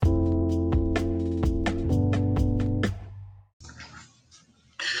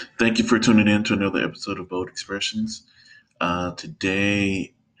Thank you for tuning in to another episode of Bold Expressions.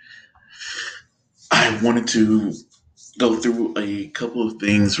 Today, I wanted to go through a couple of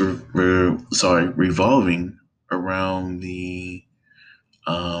things revolving around the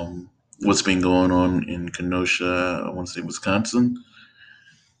what's been going on in Kenosha, I want to say Wisconsin,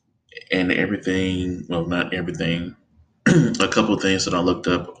 and everything. Well, not everything. A couple of things that I looked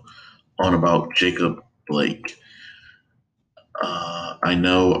up on about Jacob Blake. I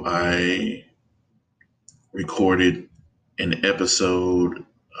know I recorded an episode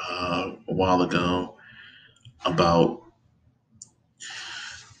a while ago about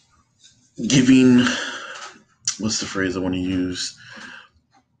giving, what's the phrase I want to use,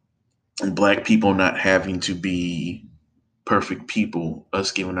 black people not having to be perfect people,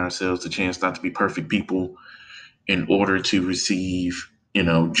 us giving ourselves the chance not to be perfect people in order to receive,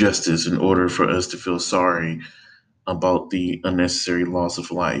 justice, in order for us to feel sorry about the unnecessary loss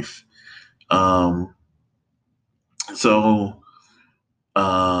of life. Um, so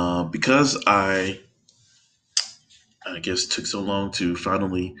because I guess took so long to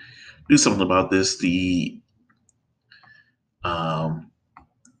finally do something about this, um,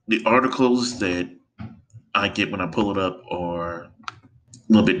 the articles that I get when I pull it up are a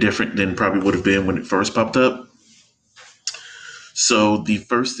little bit different than probably would have been when it first popped up. So the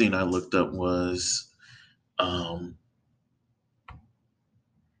first thing I looked up was um,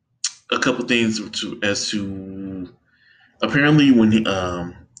 a couple things as to apparently when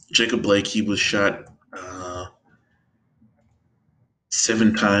Jacob Blake, he was shot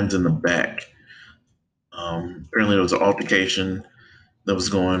 7 times in the back. Apparently there was an altercation that was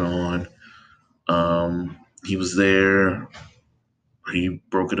going on. He was there. He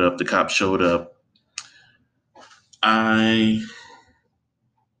broke it up. The cops showed up. I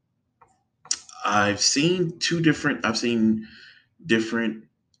I've seen different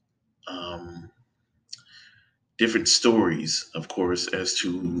um, different stories, of course, as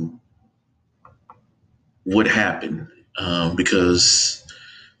to what happened. Because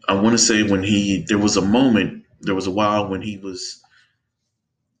I want to say there was a while when he was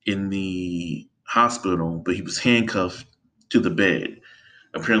in the hospital, but he was handcuffed to the bed,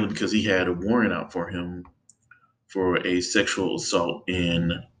 apparently because he had a warrant out for him for a sexual assault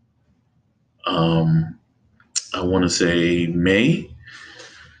in, um, I want to say May,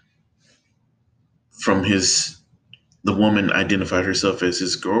 from the woman identified herself as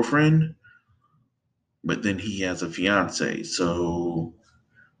his girlfriend, but then he has a fiance. So,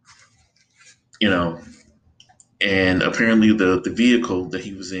 you know, and apparently the vehicle that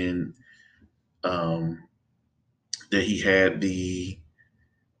he was in, um, that he had the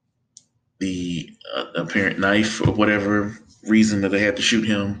apparent knife or whatever reason that they had to shoot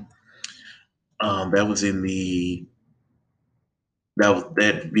him, that was in the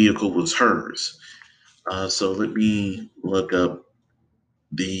that vehicle was hers. So let me look up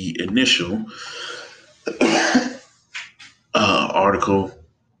the initial article,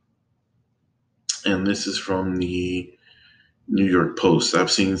 and this is from the New York Post.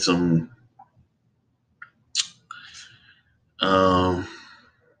 I've seen um,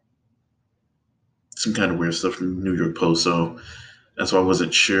 some kind of weird stuff from the New York Post, so that's why I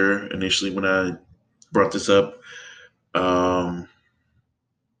wasn't sure initially when I brought this up. Um,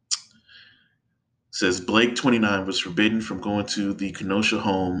 Says Blake, 29, was forbidden from going to the Kenosha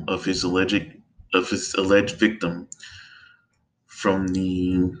home of his alleged victim from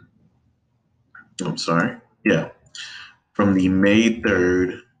the I'm sorry, yeah, from the May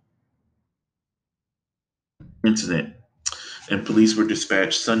 3rd incident, and police were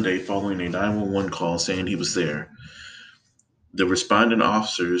dispatched Sunday following a 911 call saying he was there. The responding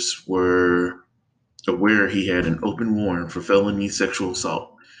officers were aware he had an open warrant for felony sexual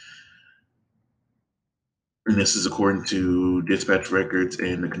assault. And this is according to dispatch records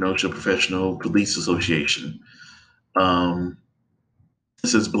and the Kenosha Professional Police Association. Um, it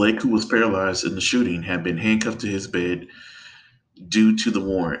says Blake, who was paralyzed in the shooting, had been handcuffed to his bed due to the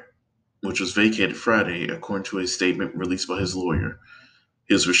warrant, which was vacated Friday, according to a statement released by his lawyer.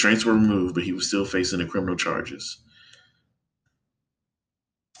 His restraints were removed, but he was still facing the criminal charges.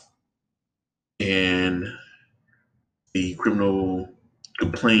 And the criminal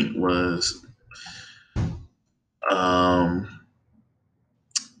complaint was um,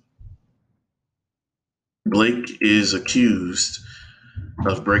 Blake is accused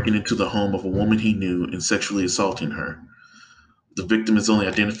of breaking into the home of a woman he knew and sexually assaulting her. The victim is only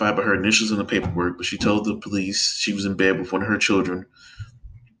identified by her initials in the paperwork, but she told the police she was in bed with one of her children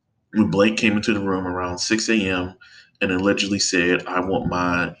when Blake came into the room around 6 a.m. and allegedly said, "I want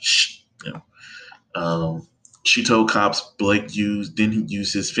my you know." She told cops Blake used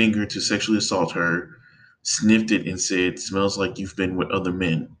his finger to sexually assault her, sniffed it, and said, "Smells like you've been with other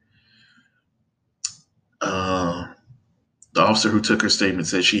men." Uh, the officer who took her statement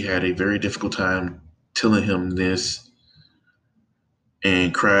said she had a very difficult time telling him this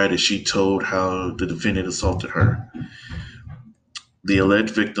and cried as she told how the defendant assaulted her. The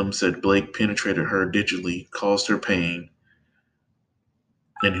alleged victim said Blake penetrated her digitally, caused her pain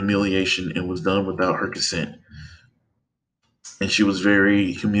and humiliation, and was done without her consent. And she was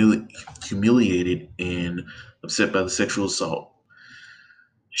very humiliated and upset by the sexual assault.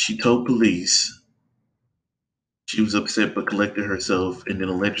 She told police she was upset but collected herself and then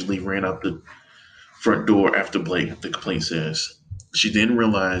allegedly ran out the front door after Blake, the complaint says. She then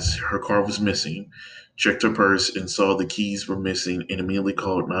realized her car was missing, checked her purse, and saw the keys were missing and immediately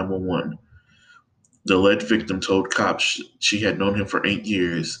called 911. The alleged victim told cops she had known him for 8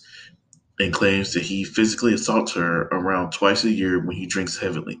 years and claims that he physically assaults her around twice a year when he drinks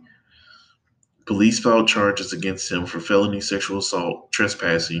heavily. Police filed charges against him for felony sexual assault,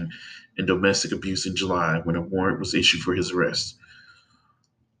 trespassing, and domestic abuse in July when a warrant was issued for his arrest.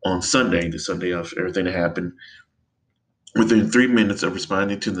 On Sunday, the Sunday of everything that happened, within 3 minutes of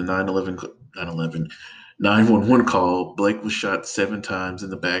responding to the 911 call, Blake was shot 7 times in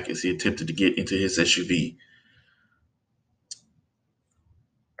the back as he attempted to get into his SUV.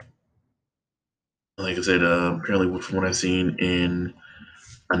 Like I said, apparently from what I've seen in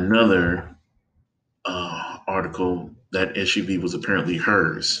another article, that SUV was apparently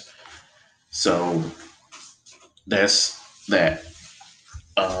hers. So that's that.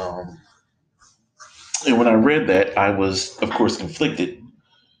 Um, and when I read that, I was, of course, conflicted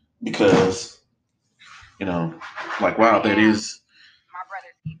because, you know, like, wow, that is. My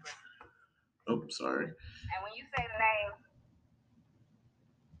brother's keeper. Oh, sorry. And when you say the name,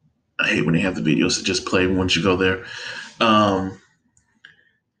 I hate when they have the videos to just play once you go there. Um,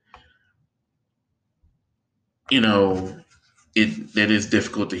 you know, it that is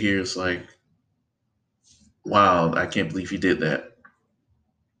difficult to hear. It's like, wow, I can't believe he did that.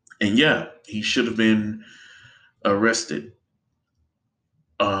 And yeah, he should have been arrested.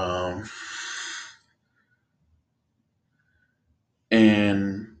 Um,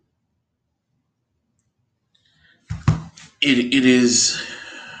 and it is,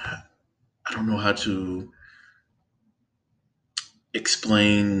 I don't know how to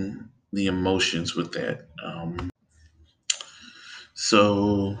explain the emotions with that.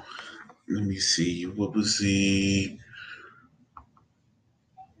 So let me see. What was the?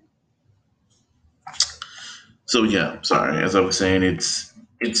 So yeah, sorry. As I was saying, it's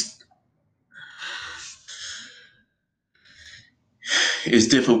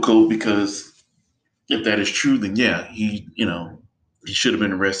difficult because if that is true, then yeah, he should have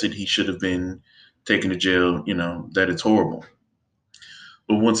been arrested. He should have been taken to jail. That it's horrible.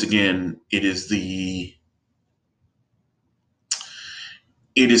 But once again, it is the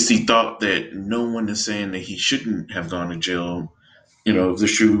thought that no one is saying that he shouldn't have gone to jail. If the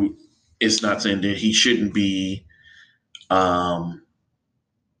true, it's not saying that he shouldn't be, um,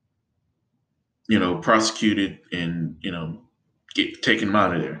 prosecuted and get taken him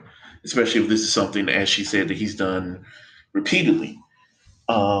out of there. Especially if this is something, as she said, that he's done repeatedly.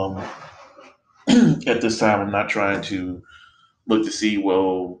 Um, at this time, I'm not trying to look to see,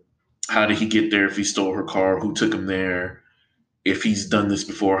 well, how did he get there? If he stole her car, who took him there? If he's done this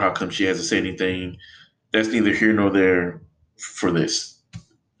before, how come she hasn't said anything? That's neither here nor there for this.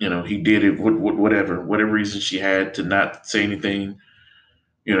 He did it. Whatever reason she had to not say anything.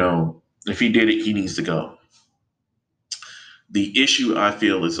 If he did it, he needs to go. The issue I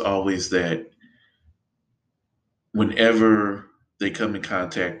feel is always that whenever they come in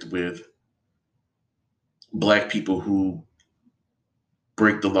contact with black people who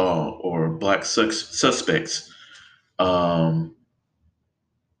break the law or black suspects, um,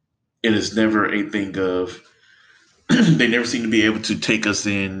 it is never a thing of they never seem to be able to take us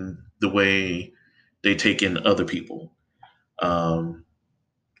in the way they take in other people. Um,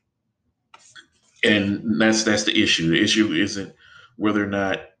 and that's the issue. The issue isn't whether or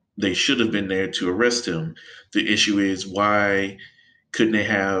not they should have been there to arrest him. The issue is why couldn't they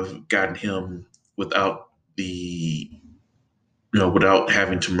have gotten him without without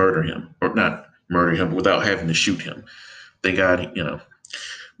having to murder him or not murder him, without having to shoot him. They got.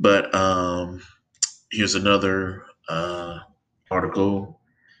 But here's another article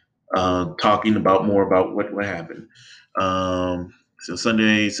talking about more about what happened. So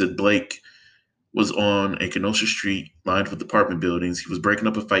Sunday said Blake was on a Kenosha street lined with apartment buildings. He was breaking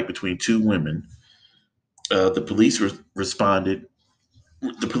up a fight between two women. The police responded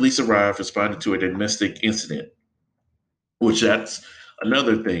The police arrived, responded to a domestic incident, which that's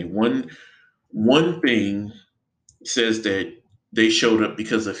another thing. One thing says that they showed up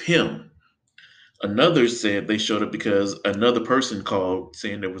because of him. Another said they showed up because another person called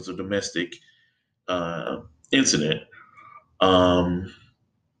saying there was a domestic uh, incident. Um,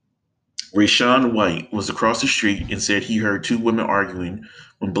 Rayshawn White was across the street and said he heard two women arguing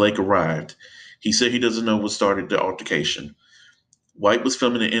when Blake arrived. He said he doesn't know what started the altercation. White was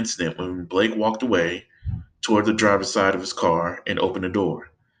filming the incident when Blake walked away toward the driver's side of his car and opened the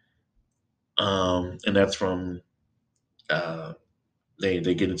door. And that's from uh, they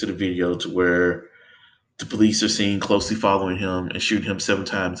get into the video to where the police are seen closely following him and shooting him 7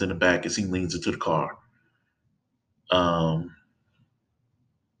 times in the back as he leans into the car. Um,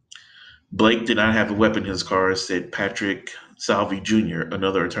 Blake did not have a weapon in his car, said Patrick Salvi Jr.,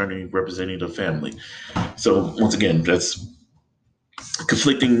 another attorney representing the family. So once again, that's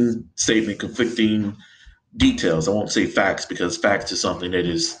conflicting statement, conflicting details. I won't say facts because facts is something that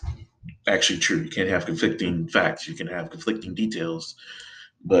is actually true. You can't have conflicting facts. You can have conflicting details.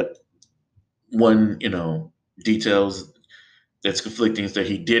 But one, details that's conflicting is that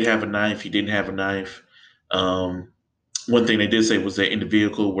he did have a knife. He didn't have a knife. Um, One thing they did say was that in the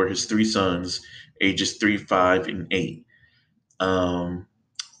vehicle were his 3 sons, ages 3, 5, and 8. Um,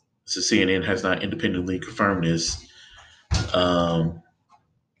 so CNN has not independently confirmed this. Um,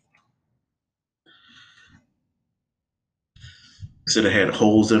 Said it had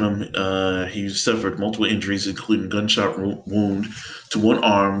holes in him. He suffered multiple injuries, including gunshot wound to one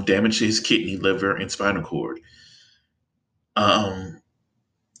arm, damage to his kidney, liver, and spinal cord. Um,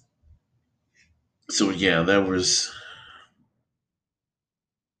 so yeah, that was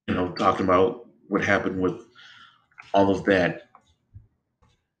talking about what happened with all of that,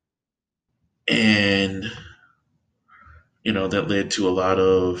 and that led to a lot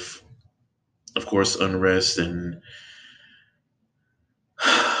of course, unrest and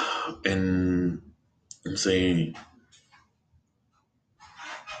I'm saying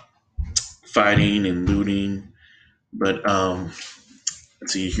fighting and looting. But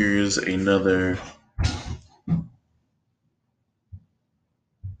let's see, here's another.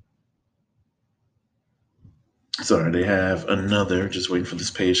 Sorry, they have another. Just waiting for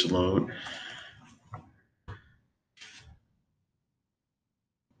this page to load.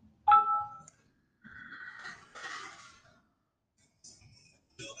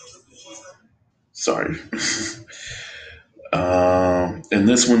 Sorry. And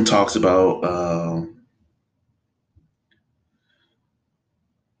this one talks about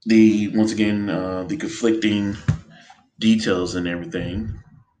the once again the conflicting details and everything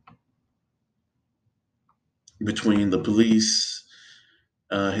between the police,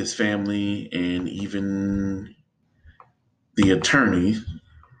 his family, and even the attorney.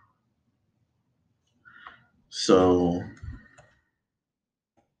 So,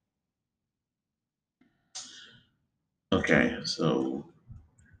 okay, so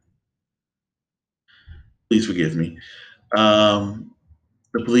please forgive me. Um,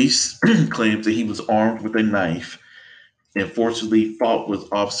 the police claims that he was armed with a knife and forcibly fought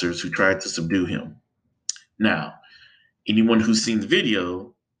with officers who tried to subdue him. Now, anyone who's seen the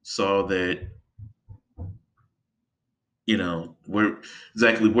video saw that, where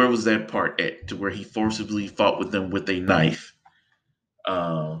was that part at to where he forcibly fought with them with a knife?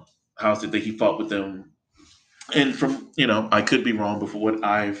 Uh, how's it that he fought with them? And from, I could be wrong, but for what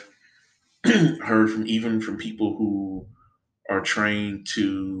I've heard from even from people who are trained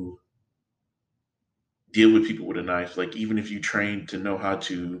to deal with people with a knife, like even if you train to know how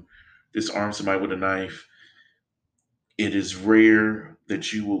to disarm somebody with a knife, it is rare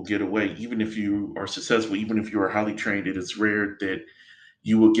that you will get away. Even if you are successful, even if you are highly trained, it is rare that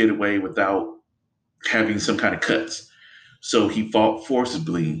you will get away without having some kind of cuts. So he fought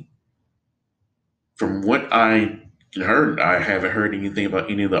forcibly. From what I heard, I haven't heard anything about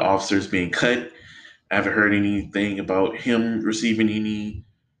any of the officers being cut. I haven't heard anything about him receiving any,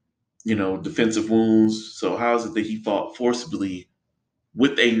 defensive wounds. So how is it that he fought forcibly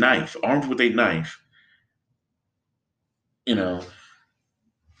with a knife, armed with a knife? You know.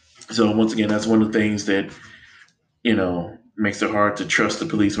 So once again, that's one of the things that makes it hard to trust the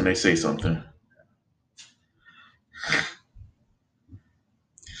police when they say something.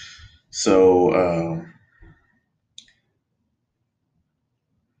 So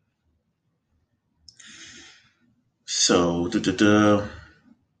so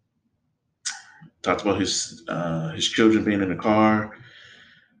talked about his children being in the car.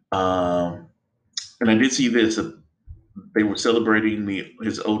 Um, and I did see this. They were celebrating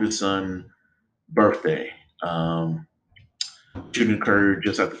his oldest son birthday. Um, Shooting occurred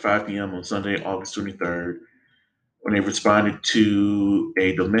just after 5 p.m. on Sunday, August 23rd, when they responded to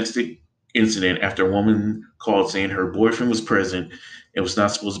a domestic incident after a woman called saying her boyfriend was present and was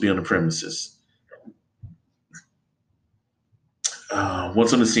not supposed to be on the premises.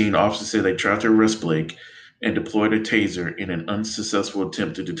 Once on the scene, officers said they tried to arrest Blake and deployed a taser in an unsuccessful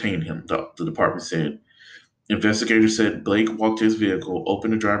attempt to detain him, the department said. Investigators said Blake walked to his vehicle,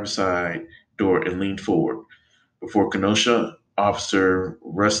 opened the driver's side door, and leaned forward. Before Kenosha officer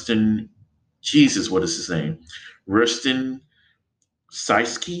Rustin, Jesus, what is his name? Rustin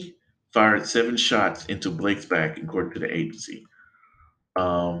Sisky fired 7 shots into Blake's back, according to the agency.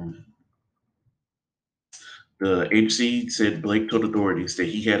 Um, the agency said Blake told authorities that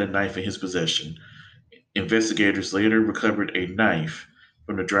he had a knife in his possession. Investigators later recovered a knife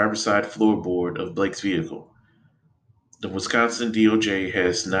from the driver's side floorboard of Blake's vehicle. The Wisconsin DOJ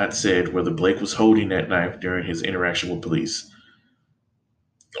has not said whether Blake was holding that knife during his interaction with police.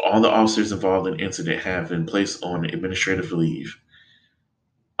 All the officers involved in the incident have been placed on administrative leave.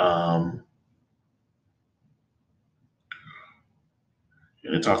 Um,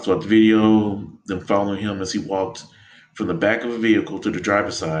 and it talks about the video, them following him as he walked from the back of a vehicle to the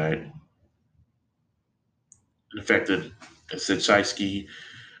driver's side. The fact that it said Shiesky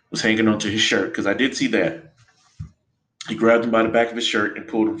was hanging onto his shirt, because I did see that. He grabbed him by the back of his shirt and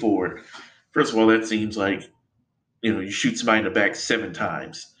pulled him forward. First of all, that seems like, you shoot somebody in the back 7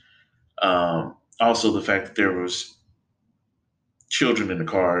 times. Also, the fact that there was children in the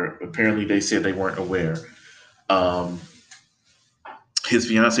car. Apparently, they said they weren't aware. Um, his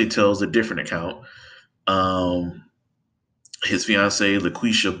fiance tells a different account. Um, his fiance,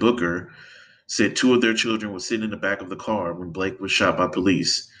 LaQuisha Booker, said 2 of their children were sitting in the back of the car when Blake was shot by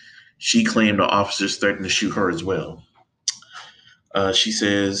police. She claimed the officers threatened to shoot her as well. She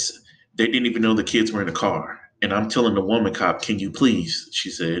says they didn't even know the kids were in the car. And I'm telling the woman cop, can you please,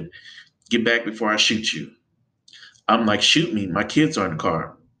 she said, get back before I shoot you. I'm like, shoot me. My kids are in the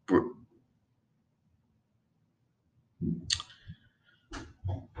car.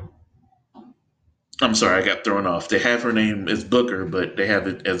 I'm sorry, I got thrown off. They have her name as Booker, but they have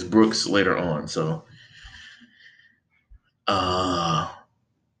it as Brooks later on. So, uh,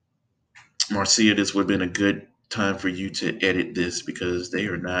 Marcia, this would have been a good time for you to edit this because they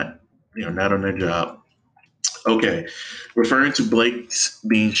are not on their job. Okay, referring to Blake's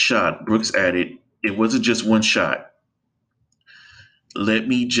being shot, Brooks added, "It wasn't just one shot. Let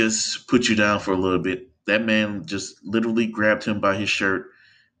me just put you down for a little bit. That man just literally grabbed him by his shirt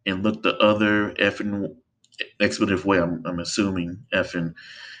and looked the other effing expletive way. I'm assuming effing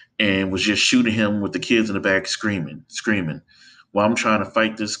and was just shooting him with the kids in the back screaming. While I'm trying to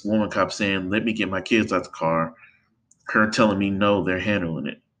fight this woman cop saying, let me get my kids out the car, her telling me no, they're handling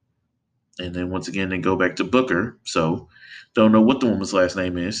it. And then once again, they go back to Booker. So don't know what the woman's last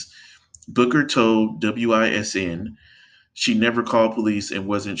name is. Booker told WISN she never called police and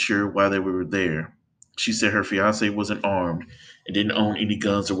wasn't sure why they were there. She said her fiance wasn't armed and didn't own any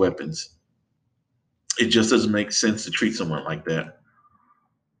guns or weapons. It just doesn't make sense to treat someone like that.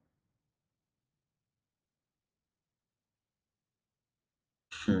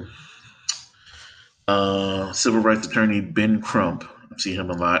 Hmm. Civil rights attorney Ben Crump, I've seen him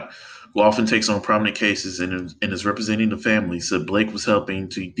a lot, who often takes on prominent cases and is representing the family, said Blake was helping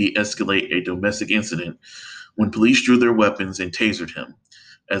to de escalate a domestic incident when police drew their weapons and tasered him.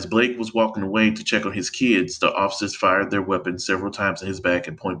 As Blake was walking away to check on his kids, the officers fired their weapons several times in his back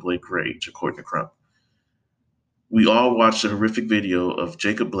in point blank range, according to Crump. We all watched a horrific video of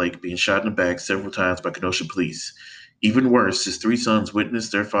Jacob Blake being shot in the back several times by Kenosha police. Even worse, his 3 sons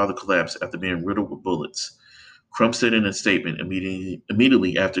witnessed their father collapse after being riddled with bullets. Crump said in a statement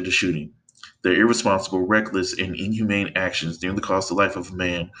immediately after the shooting, their irresponsible, reckless, and inhumane actions nearly cost the life of a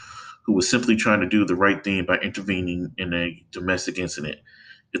man who was simply trying to do the right thing by intervening in a domestic incident.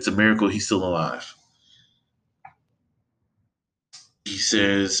 It's a miracle he's still alive. He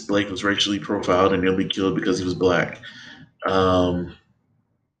says Blake was racially profiled and nearly killed because he was black. Um,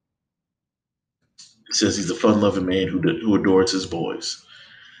 says he's a fun-loving man who adores his boys.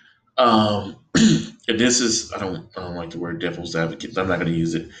 And this is I don't like the word devil's advocate. I'm not going to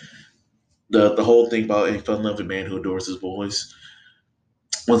use it. The whole thing about a fun-loving man who adores his boys.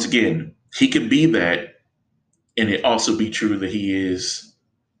 Once again, he could be that, and it also be true that he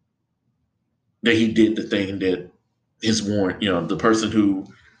did the thing that his warrant. The person who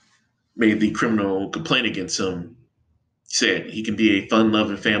made the criminal complaint against him said he can be a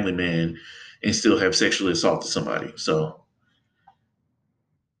fun-loving family man and still have sexually assaulted somebody. So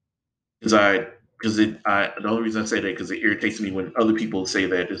because the only reason I say that because it irritates me when other people say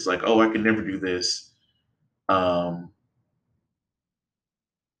that it's like, oh, I can never do this. Um,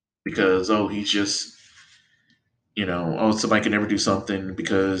 because he's just somebody can never do something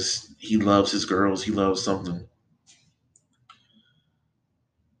because he loves his girls, he loves something.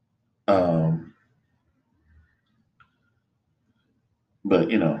 Um, but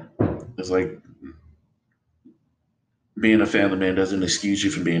it's like being a family man doesn't excuse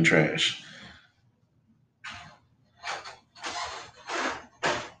you from being trash.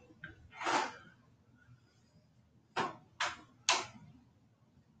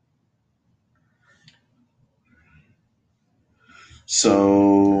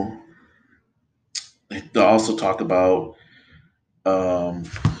 So they also talk about um,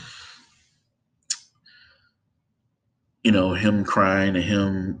 him crying and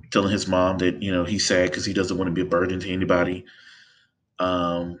him telling his mom that he's sad because he doesn't want to be a burden to anybody,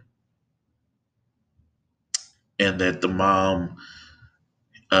 um, and that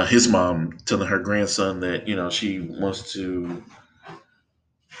his mom, telling her grandson that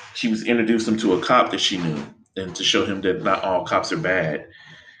she was introduced him to a cop that she knew, and to show him that not all cops are bad,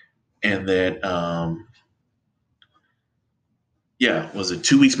 and that yeah, was it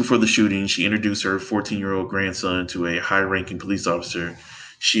 2 weeks before the shooting? She introduced her 14-year-old grandson to a high-ranking police officer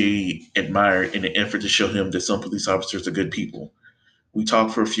she admired in an effort to show him that some police officers are good people. We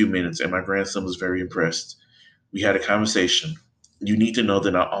talked for a few minutes, and my grandson was very impressed. We had a conversation. You need to know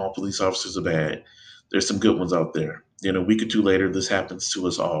that not all police officers are bad. There's some good ones out there. Then a week or two later, this happens to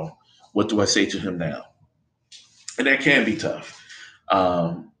us all. What do I say to him now? And that can be tough.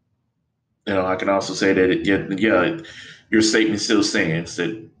 Um, I can also say that yeah, your statement still stands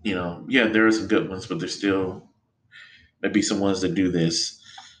that yeah, there are some good ones, but there's still maybe some ones that do this.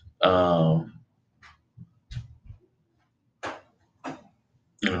 Um,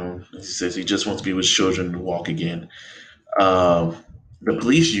 he says he just wants to be with his children and walk again. Um, the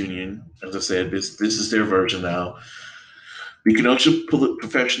police union, as I said, this is their version now. The Kenosha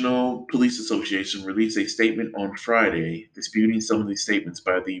Professional Police Association released a statement on Friday disputing some of the statements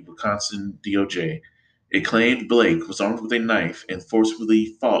by the Wisconsin DOJ. It claimed Blake was armed with a knife and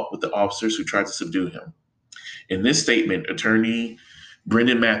forcefully fought with the officers who tried to subdue him. In this statement, attorney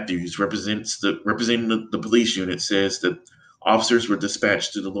Brendan Matthews, representing the police unit, says that officers were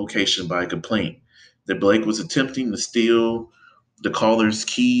dispatched to the location by a complaint that Blake was attempting to steal the caller's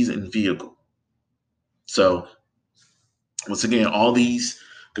keys and vehicle. So, once again, all these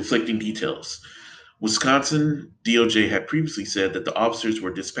conflicting details. Wisconsin DOJ had previously said that the officers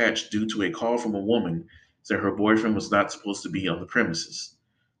were dispatched due to a call from a woman that her boyfriend was not supposed to be on the premises.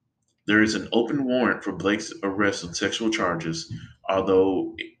 There is an open warrant for Blake's arrest on sexual charges,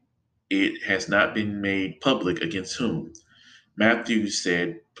 although it has not been made public against whom. Matthews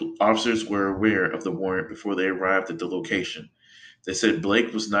said officers were aware of the warrant before they arrived at the location. They said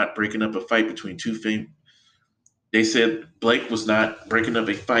Blake was not breaking up a fight between two They said Blake was not breaking up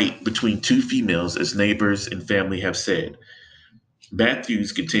a fight between two females, as neighbors and family have said.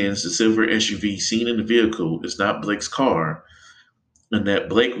 Matthews contends the silver SUV seen in the vehicle is not Blake's car, and that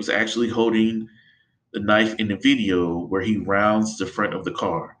Blake was actually holding the knife in the video where he rounds the front of the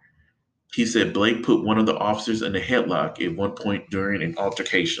car. He said Blake put one of the officers in a headlock at one point during an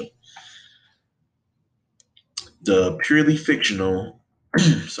altercation. The purely fictional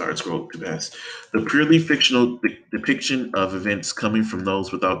sorry, scroll too fast. The purely fictional depiction of events coming from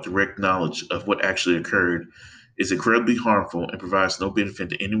those without direct knowledge of what actually occurred is incredibly harmful and provides no benefit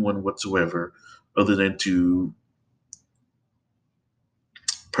to anyone whatsoever other than to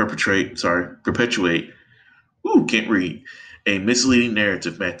perpetuate, can't read, a misleading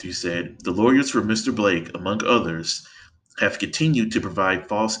narrative, Matthews said. The lawyers for Mr. Blake, among others, have continued to provide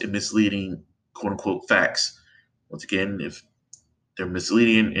false and misleading quote unquote facts. Once again, if they're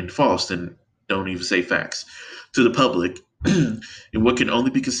misleading and false, then don't even say facts to the public in what can only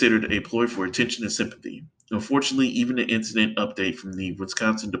be considered a ploy for attention and sympathy. Unfortunately, even the incident update from the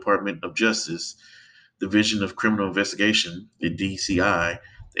Wisconsin Department of Justice Division of Criminal Investigation, the DCI,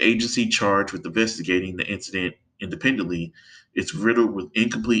 the agency charged with investigating the incident independently, is riddled with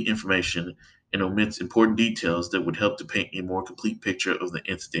incomplete information and omits important details that would help to paint a more complete picture of the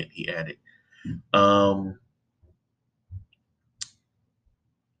incident, he added. Um,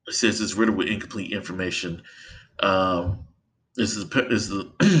 it says it's riddled with incomplete information. Um, this is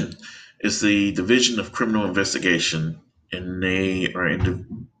the it's the Division of Criminal Investigation, and they are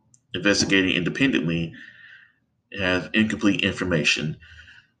investigating independently. Have incomplete information.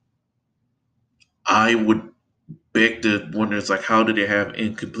 I would beg to wonder, it's like, how do they have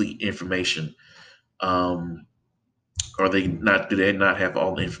incomplete information? Um, are they not? Do they not have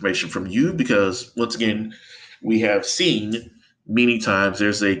all the information from you? Because once again, we have seen many times.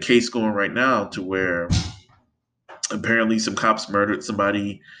 There's a case going right now to where apparently some cops murdered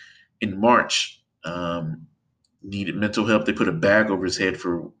somebody in March needed mental help. They put a bag over his head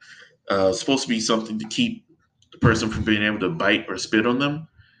for supposed to be something to keep the person from being able to bite or spit on them.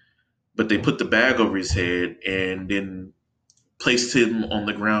 But they put the bag over his head and then placed him on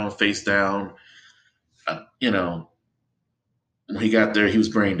the ground face down. When he got there, he was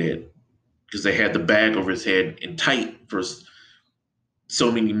brain dead because they had the bag over his head and tight for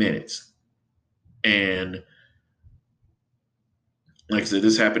so many minutes. And like I said,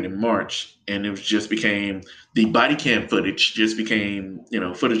 this happened in March, and it was just became the body cam footage just became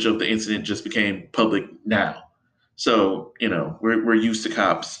footage of the incident just became public now. So we're used to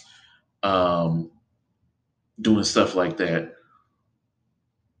cops um, doing stuff like that.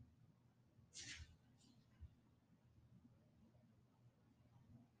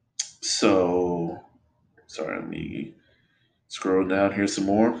 So sorry, let me scroll down here some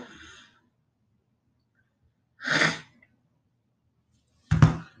more.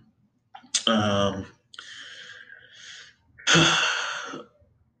 Um,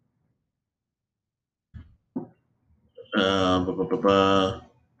 bu- bu- bu- bu-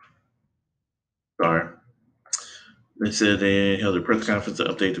 sorry. They said they held a press conference to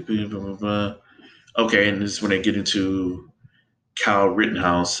update the people. Blah, blah, blah. Okay, and this is when they get into Kyle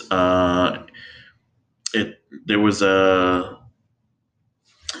Rittenhouse. There was a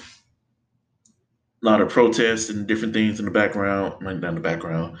lot of protests and different things in the background, like not in the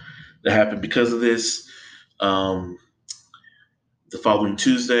background, that happened because of this. Um, the following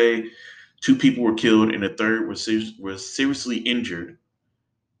Tuesday, two people were killed and a third was seriously injured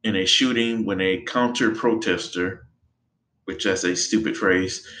in a shooting when a counter protester, which that's a stupid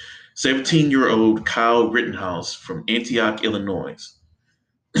phrase, 17-year-old Kyle Rittenhouse from Antioch, Illinois.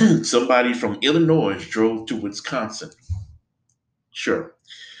 Somebody from Illinois drove to Wisconsin. Sure.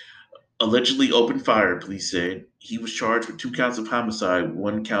 Allegedly opened fire, police said. He was charged with two counts of homicide,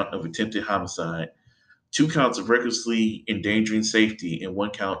 one count of attempted homicide, two counts of recklessly endangering safety, and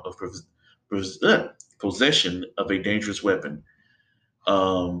one count of possession of a dangerous weapon.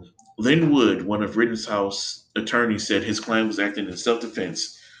 Um, Lynn Wood, one of Rittenhouse attorneys, said his client was acting in self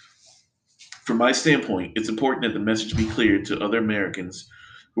defense. From my standpoint, it's important that the message be clear to other Americans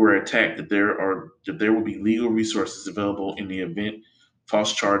who are attacked that there will be legal resources available in the event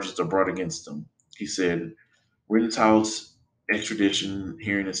false charges are brought against them. He said, Rittenhouse extradition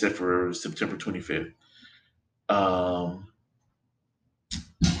hearing is set for September 25th. Um,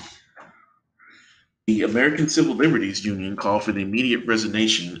 the American Civil Liberties Union called for the immediate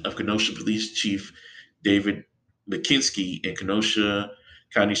resignation of Kenosha Police Chief David McKinskey and Kenosha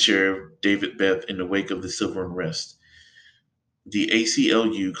County Sheriff David Beth in the wake of the civil unrest. The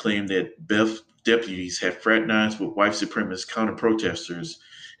ACLU claimed that Beth deputies had fraternized with white supremacist counter protesters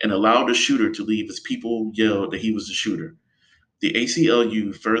and allowed the shooter to leave as people yelled that he was the shooter. The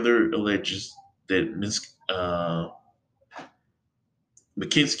ACLU further alleges that Ms.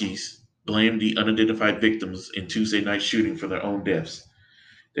 McKinsey's blamed the unidentified victims in Tuesday night shooting for their own deaths.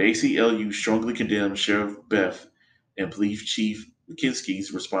 The ACLU strongly condemned Sheriff Beth and Police Chief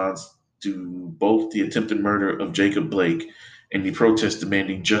McKinsey's response to both the attempted murder of Jacob Blake and the protests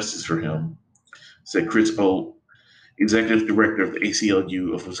demanding justice for him, said Chris Bolt, executive director of the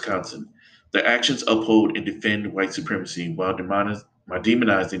ACLU of Wisconsin. Their actions uphold and defend white supremacy while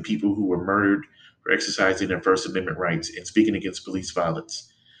demonizing people who were murdered for exercising their First Amendment rights and speaking against police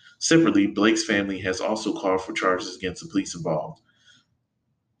violence. Separately, Blake's family has also called for charges against the police involved.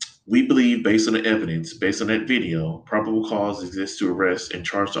 We believe, based on the evidence, based on that video, probable cause exists to arrest and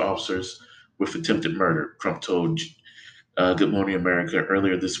charge the officers with attempted murder, Trump told Good Morning America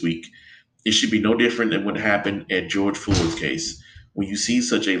earlier this week. It should be no different than what happened at George Floyd's case. When you see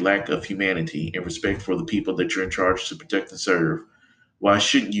such a lack of humanity and respect for the people that you're in charge to protect and serve, why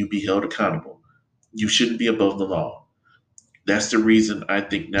shouldn't you be held accountable? You shouldn't be above the law. That's the reason I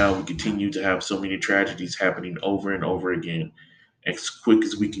think now we continue to have so many tragedies happening over and over again. As quick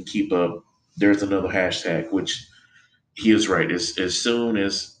as we can keep up, there's another hashtag, which he is right. As soon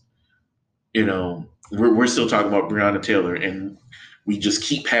as, we're still talking about Breonna Taylor, and we just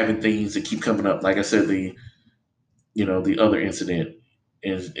keep having things that keep coming up. Like I said, the other incident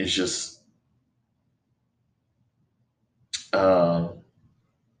is just, uh,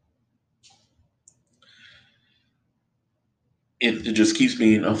 it just keeps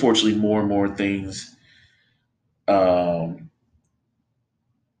being, unfortunately, more and more things um,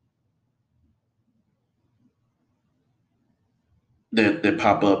 that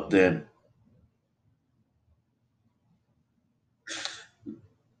pop up that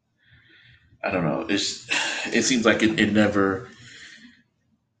I don't know. It seems like it never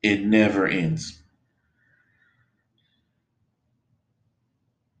ends.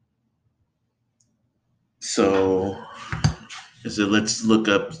 So, let's look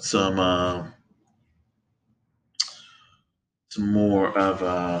up some more of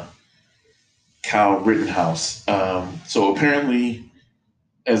Kyle Rittenhouse. So apparently,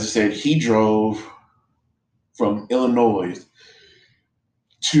 as I said, he drove from Illinois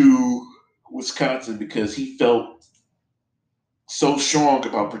to Wisconsin because he felt so strong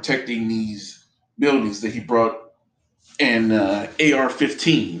about protecting these buildings that he brought an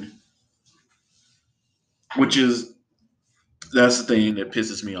AR-15, which is that's the thing that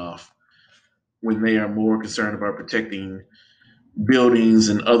pisses me off when they are more concerned about protecting buildings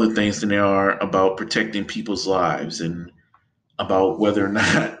and other things than they are about protecting people's lives and about whether or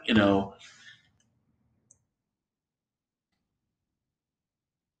not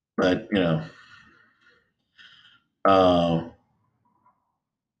but uh,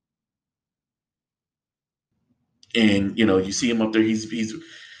 and you see him up there. He's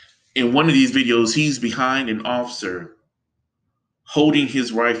in one of these videos. He's behind an officer holding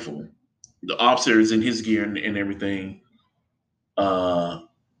his rifle. The officer is in his gear and everything. Uh,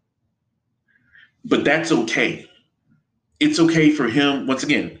 but that's okay. It's okay for him. Once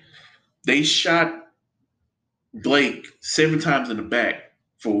again, they shot Blake 7 times in the back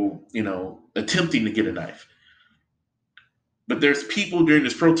for attempting to get a knife. But there's people during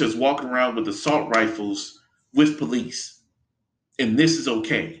this protest walking around with assault rifles with police, and this is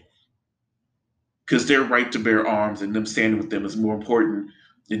okay because their right to bear arms and them standing with them is more important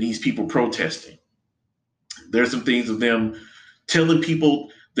than these people protesting. There's some things of them telling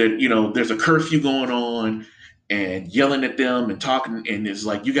people that there's a curfew going on and yelling at them and talking, and it's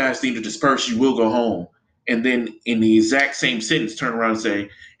like, you guys need to disperse, you will go home. And then in the exact same sentence turn around and say,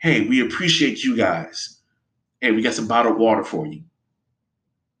 hey, we appreciate you guys, hey, we got some bottled water for you.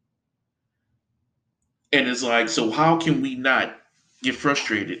 And it's like, so how can we not get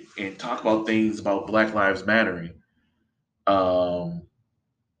frustrated and talk about things about Black Lives Mattering? Um,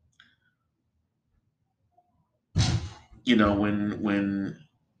 when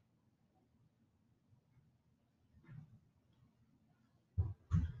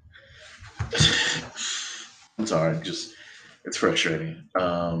I'm sorry, just it's frustrating.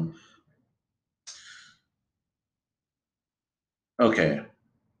 Okay,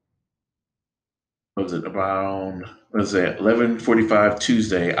 was it around, was it 11:45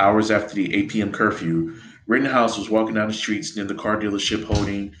 Tuesday, hours after the 8 p.m. curfew? Rittenhouse was walking down the streets near the car dealership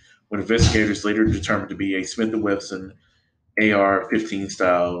holding what investigators later determined to be a Smith & Wesson AR-15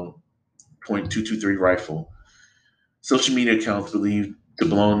 style .223 rifle. Social media accounts believed to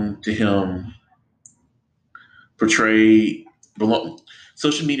belong to him portray belong.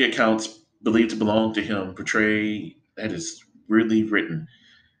 Social media accounts believed to belong to him portray that is really written.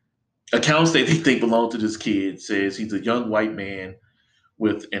 Accounts that they think belong to this kid says he's a young white man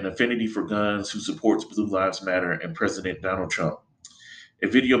with an affinity for guns who supports Blue Lives Matter and President Donald Trump. A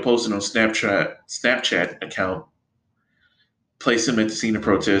video posted on Snapchat account placed him at the scene of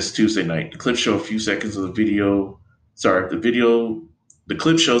protest Tuesday night. The clip show a few seconds of the video. Sorry, the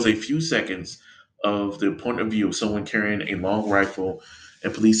clip shows a few seconds of the point of view of someone carrying a long rifle,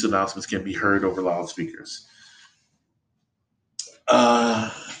 and police announcements can be heard over loudspeakers.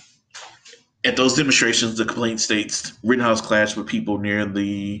 Uh, at those demonstrations, the complaint states Rittenhouse clashed with people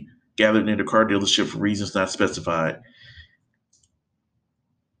gathered near the car dealership for reasons not specified.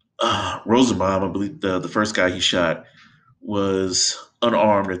 Rosenbaum, I believe the first guy he shot, was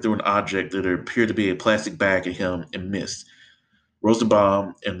unarmed and threw an object that appeared to be a plastic bag at him and missed.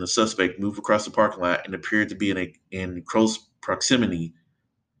 Rosenbaum and the suspect moved across the parking lot and appeared to be in close proximity.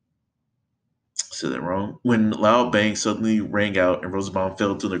 Said that wrong. When loud bang suddenly rang out and Rosenbaum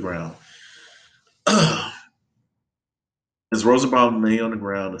fell to the ground. As Rosenbaum lay on the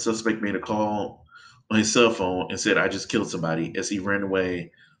ground, the suspect made a call on his cell phone and said, "I just killed somebody." As he ran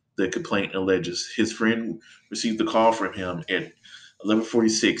away, the complaint alleges. His friend received the call from him at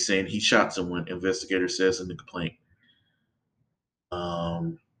 11:46 saying he shot someone, investigator says in the complaint.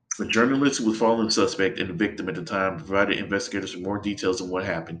 The journalist who was following the suspect and the victim at the time provided investigators with more details on what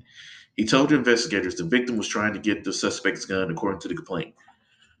happened. He told the investigators the victim was trying to get the suspect's gun, according to the complaint.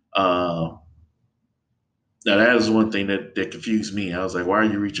 Uh, Now that is one thing that confused me. I was like, why are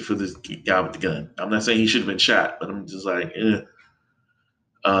you reaching for this guy with the gun? I'm not saying he should have been shot, but I'm just like, eh.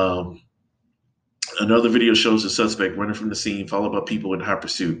 Um, Another video shows the suspect running from the scene, followed by people in hot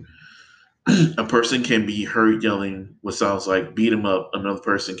pursuit. A person can be heard yelling what sounds like beat him up. Another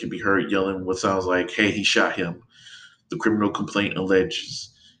person can be heard yelling what sounds like, hey, he shot him. The criminal complaint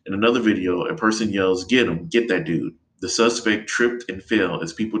alleges. In another video, a person yells, get him, get that dude. The suspect tripped and fell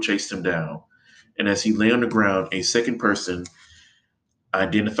as people chased him down. And as he lay on the ground, a second person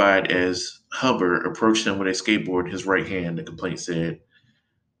identified as Hubbard, approached him with a skateboard in his right hand, the complaint said.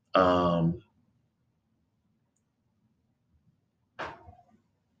 Um,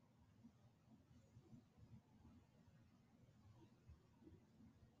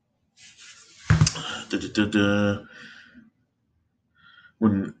 duh, duh, duh, duh.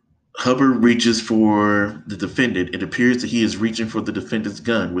 When Hubbard reaches for the defendant, it appears that he is reaching for the defendant's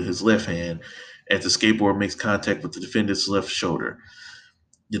gun with his left hand as the skateboard makes contact with the defendant's left shoulder.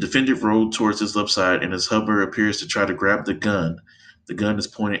 The defendant rolled towards his left side, and as Hubbard appears to try to grab the gun is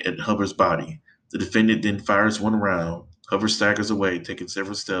pointed at Hubbard's body. The defendant then fires one round. Hubbard staggers away, taking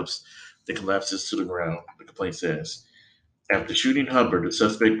several steps, then collapses to the ground, the complaint says. After shooting Hubbard, the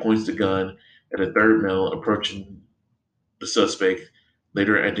suspect points the gun at a third male approaching the suspect,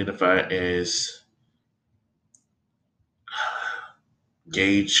 later identified as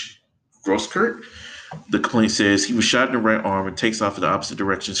Gage Grosskert. The complaint says he was shot in the right arm and takes off in the opposite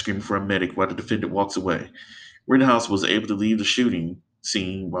direction, screaming for a medic while the defendant walks away. Rittenhouse was able to leave the shooting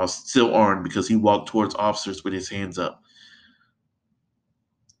scene while still armed because he walked towards officers with his hands up.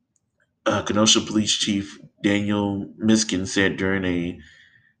 Kenosha Police Chief Daniel Miskin said during a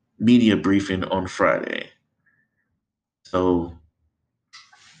media briefing on Friday. So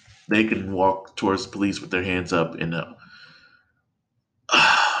they can walk towards the police with their hands up and a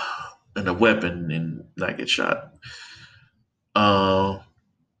weapon and not get shot. Uh,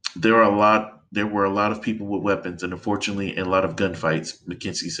 there were a lot of people with weapons and unfortunately a lot of gunfights,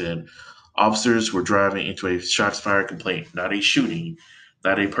 McKenzie said. Officers were driving into a shots fired complaint, not a shooting,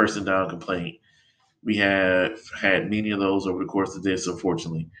 not a person down complaint. We have had many of those over the course of this,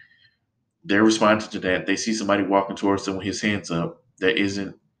 unfortunately. They're responding to that. They see somebody walking towards them with his hands up.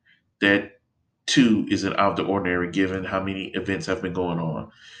 That too isn't out of the ordinary given how many events have been going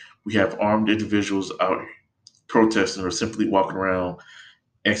on. We have armed individuals out protesting or simply walking around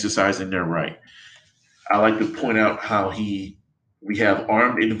exercising their right. I like to point out how we have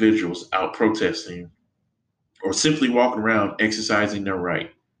armed individuals out protesting or simply walking around exercising their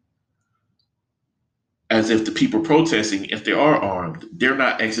right. As if the people protesting, if they are armed, they're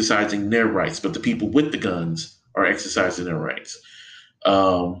not exercising their rights, but the people with the guns are exercising their rights.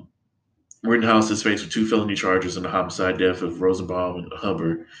 Um, Rittenhouse is faced with two felony charges in the homicide death of Rosenbaum and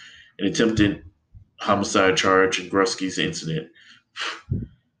Hubbard, an attempted homicide charge in Grusky's incident.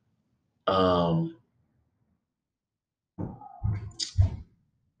 Um,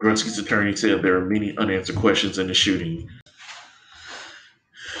 Grunsky's attorney said there are many unanswered questions in the shooting.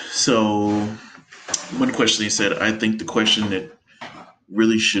 So, one question he said, I think the question that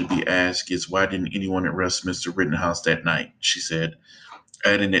really should be asked is why didn't anyone arrest Mr. Rittenhouse that night? She said,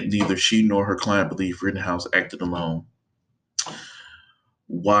 adding that neither she nor her client believe Rittenhouse acted alone.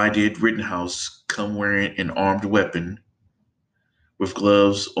 Why did Rittenhouse come wearing an armed weapon with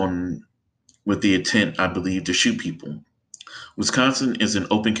gloves on with the intent, I believe, to shoot people? Wisconsin is an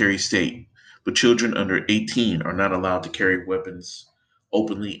open carry state, but children under 18 are not allowed to carry weapons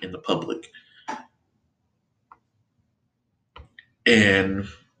openly in the public. And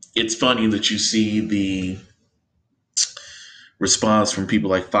it's funny that you see the response from people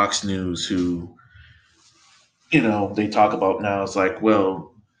like Fox News who, they talk about now. It's like,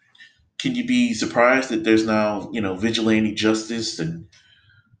 well, can you be surprised that there's now, vigilante justice and,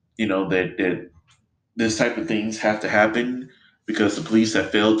 that this type of things have to happen because the police have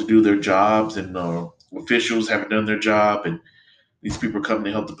failed to do their jobs and officials haven't done their job and these people are coming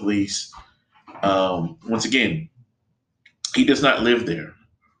to help the police. Once again, he does not live there.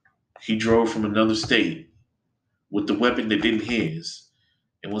 He drove from another state with the weapon that didn't his.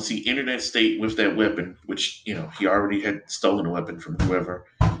 And once he entered that state with that weapon, which, he already had stolen a weapon from whoever,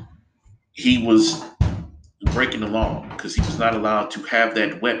 he was breaking the law because he was not allowed to have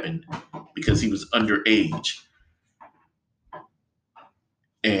that weapon because he was underage.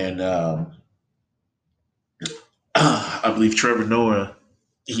 And I believe Trevor Noah,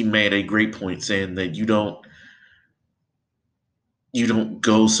 he made a great point saying that you don't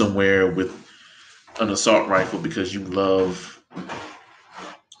go somewhere with an assault rifle because you love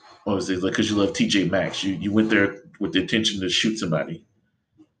what was it like because you love TJ Maxx. You went there with the intention to shoot somebody.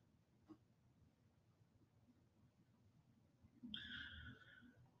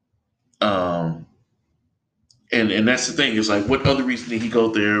 Um, and that's the thing. Is like, what other reason did he go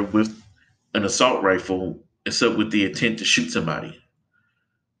there with an assault rifle except with the intent to shoot somebody?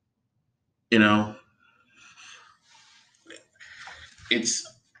 You know,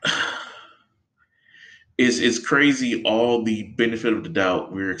 it's it's crazy all the benefit of the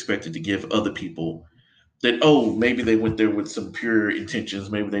doubt we're expected to give other people that, oh, maybe they went there with some pure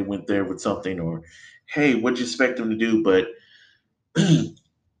intentions, maybe they went there with something, or hey, what'd you expect them to do? But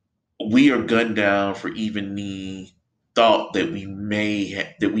we are gunned down for even the thought that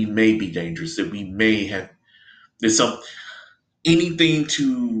that we may be dangerous, that we may have there's some anything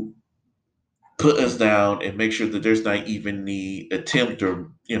to put us down and make sure that there's not even the attempt,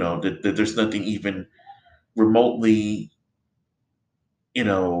 or that there's nothing even remotely, you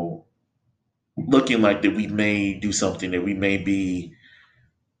know looking like that we may do something, that we may be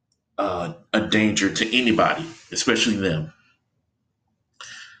a danger to anybody, especially them.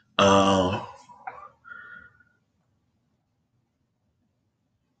 uh,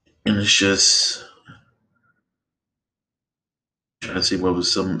 and it's just trying to see what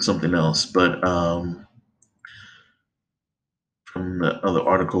was something else, but from the other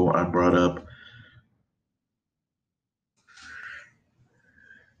article I brought up.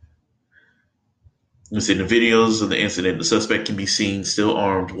 In the videos of the incident, the suspect can be seen still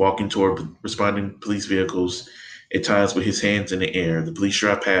armed, walking toward responding police vehicles, at times with his hands in the air. The police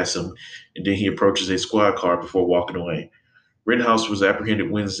drive past him, and then he approaches a squad car before walking away. Rittenhouse was apprehended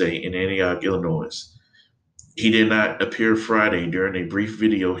Wednesday in Antioch, Illinois. He did not appear Friday during a brief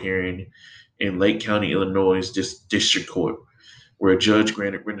video hearing in Lake County, Illinois District Court, where a judge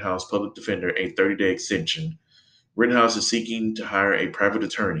granted Rittenhouse public defender a 30-day extension. Rittenhouse is seeking to hire a private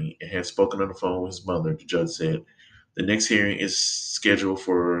attorney and has spoken on the phone with his mother, the judge said. The next hearing is scheduled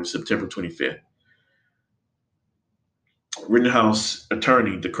for September 25th. Rittenhouse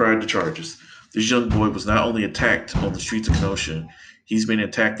attorney decried the charges. This young boy was not only attacked on the streets of Kenosha, he's been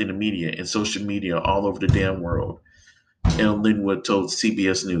attacked in the media and social media all over the damn world. El Linwood told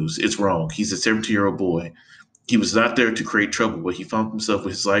CBS News, "It's wrong. He's a 17-year-old boy. He was not there to create trouble, but he found himself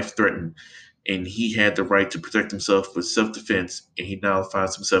with his life threatened, and he had the right to protect himself with self-defense, and he now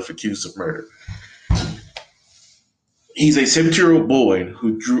finds himself accused of murder." He's a 17-year-old boy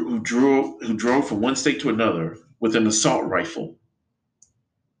who drove from one state to another with an assault rifle.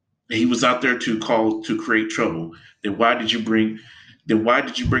 He was out there to create trouble. Then why did you bring the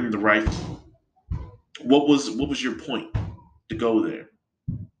rifle? What was your point to go there?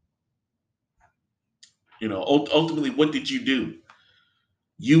 Ultimately, what did you do?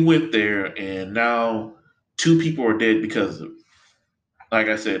 You went there, and now two people are dead because of it. Like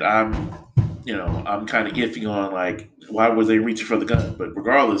I said, I'm kind of iffy on, like, why was they reaching for the gun? But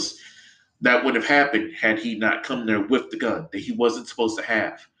regardless, that would have happened had he not come there with the gun that he wasn't supposed to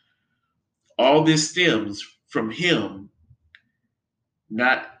have. All this stems from him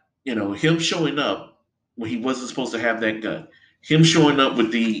not, him showing up when he wasn't supposed to have that gun. Him showing up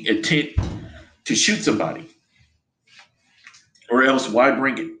with the intent to shoot somebody, or else why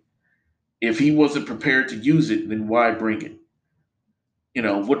bring it? If he wasn't prepared to use it, then why bring it?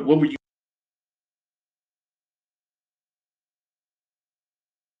 What were you